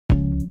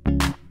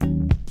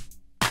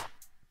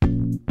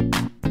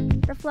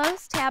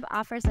Flows tab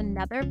offers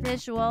another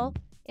visual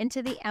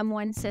into the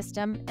M1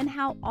 system and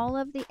how all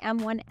of the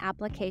M1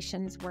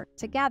 applications work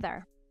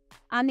together.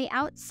 On the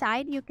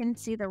outside, you can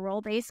see the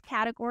role-based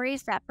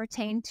categories that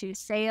pertain to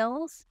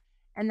sales,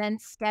 and then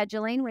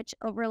scheduling, which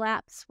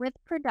overlaps with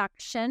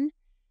production,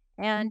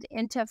 and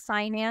into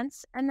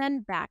finance, and then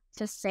back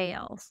to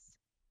sales.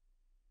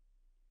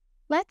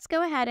 Let's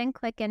go ahead and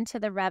click into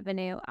the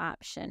revenue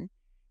option.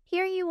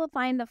 Here you will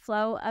find the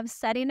flow of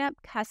setting up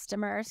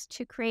customers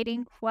to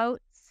creating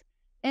quotes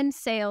and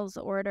sales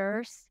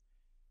orders,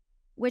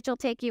 which will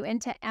take you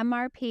into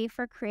MRP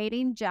for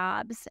creating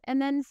jobs,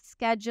 and then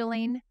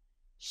scheduling,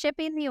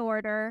 shipping the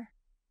order,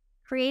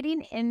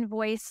 creating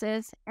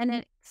invoices, and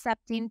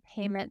accepting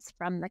payments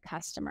from the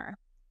customer.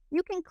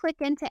 You can click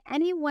into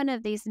any one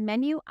of these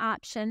menu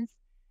options,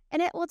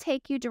 and it will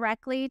take you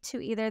directly to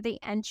either the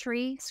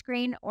entry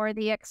screen or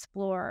the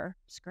Explorer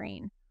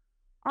screen.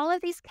 All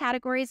of these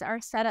categories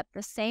are set up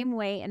the same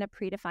way in a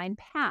predefined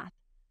path.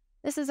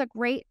 This is a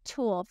great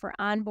tool for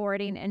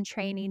onboarding and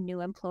training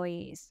new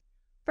employees.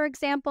 For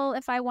example,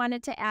 if I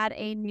wanted to add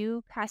a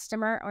new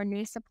customer or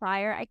new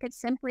supplier, I could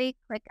simply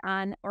click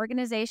on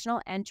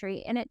organizational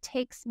entry, and it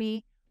takes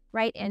me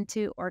right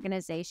into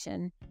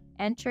organization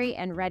entry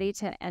and ready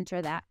to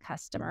enter that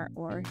customer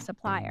or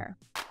supplier.